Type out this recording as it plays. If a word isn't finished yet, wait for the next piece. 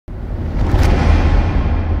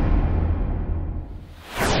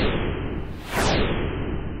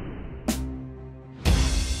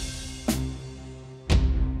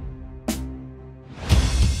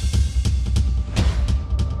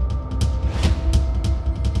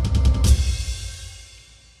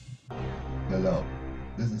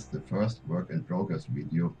first work-in-progress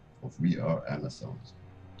video of VR Amazons,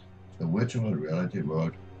 the virtual reality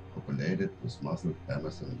world populated with muscled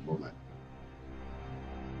Amazon women.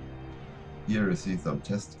 Here you see some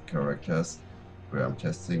test characters where I'm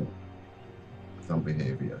testing some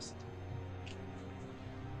behaviors.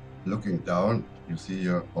 Looking down, you see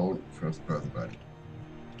your own first-person body.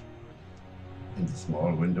 In the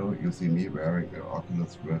small window, you see me wearing an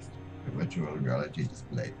Oculus Rift, a virtual reality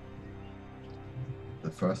display. The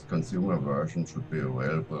first consumer version should be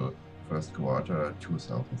available first quarter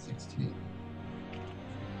 2016.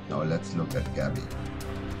 Now let's look at Gabby.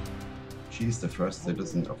 She's the first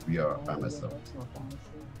citizen of VR Amazon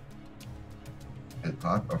and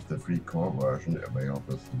part of the free core version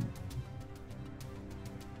available soon.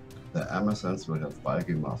 The Amazons will have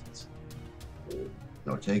bulky muscles.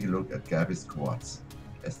 Now take a look at Gabby's quads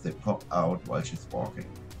as they pop out while she's walking.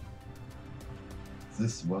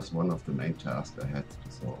 This was one of the main tasks I had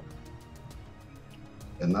to solve.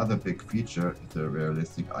 Another big feature is the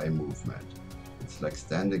realistic eye movement. It's like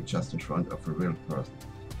standing just in front of a real person.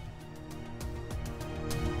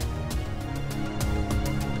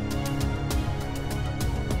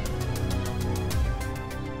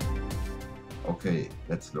 Okay,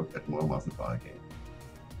 let's look at more muscle bulking.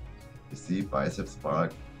 You see biceps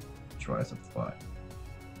bulk, triceps bulk.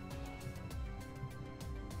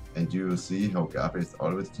 And do you see how Gabby is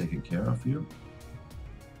always taking care of you?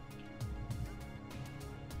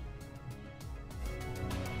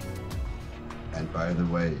 And by the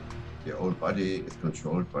way, your own body is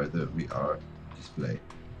controlled by the VR display.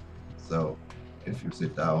 So if you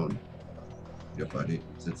sit down, your body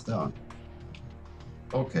sits down.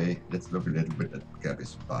 Okay, let's look a little bit at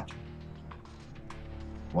Gabby's butt.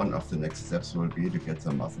 One of the next steps will be to get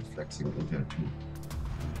some muscle flexing in there too.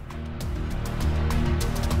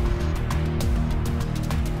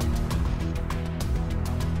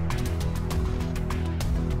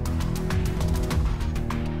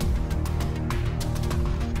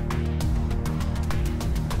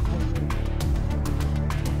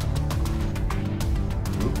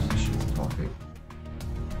 Oops, she's talking.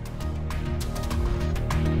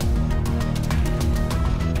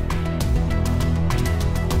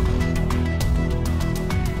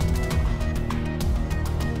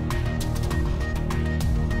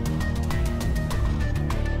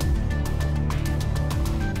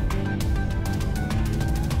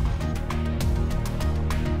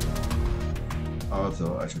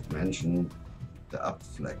 Also, I should mention the up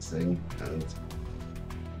flexing and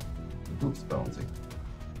the boobs bouncing.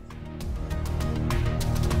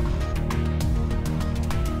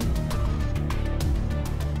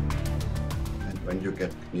 And when you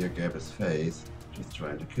get near Gabby's face, she's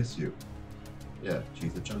trying to kiss you. Yeah,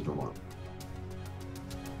 she's a gentle one.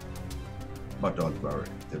 But don't worry,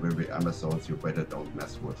 there will be Amazons you better don't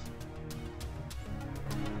mess with.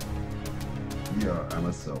 We are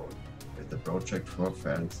Amazon. The project for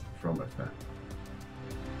fans from a fan.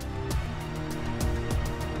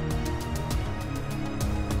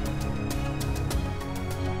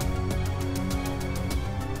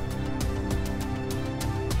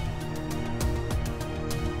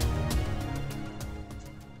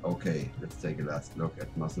 Okay, let's take a last look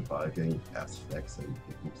at muscle bulking, abs flexing,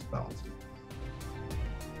 and boobs bouncing.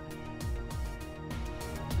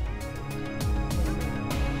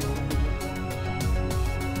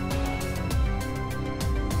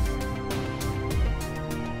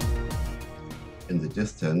 In the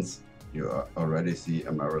distance, you already see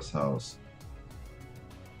Amara's house.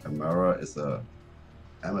 Amara is a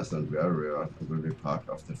Amazon warrior and will be part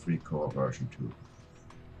of the free core version too.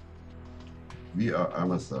 VR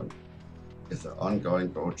Amazon is an ongoing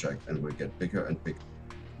project and will get bigger and bigger.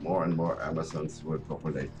 More and more Amazons will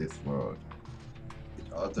populate this world.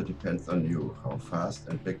 It also depends on you how fast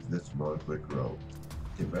and big this world will grow.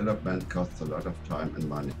 Development costs a lot of time and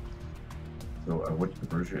money, so I would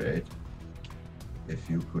appreciate if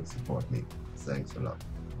you could support me. Thanks a lot.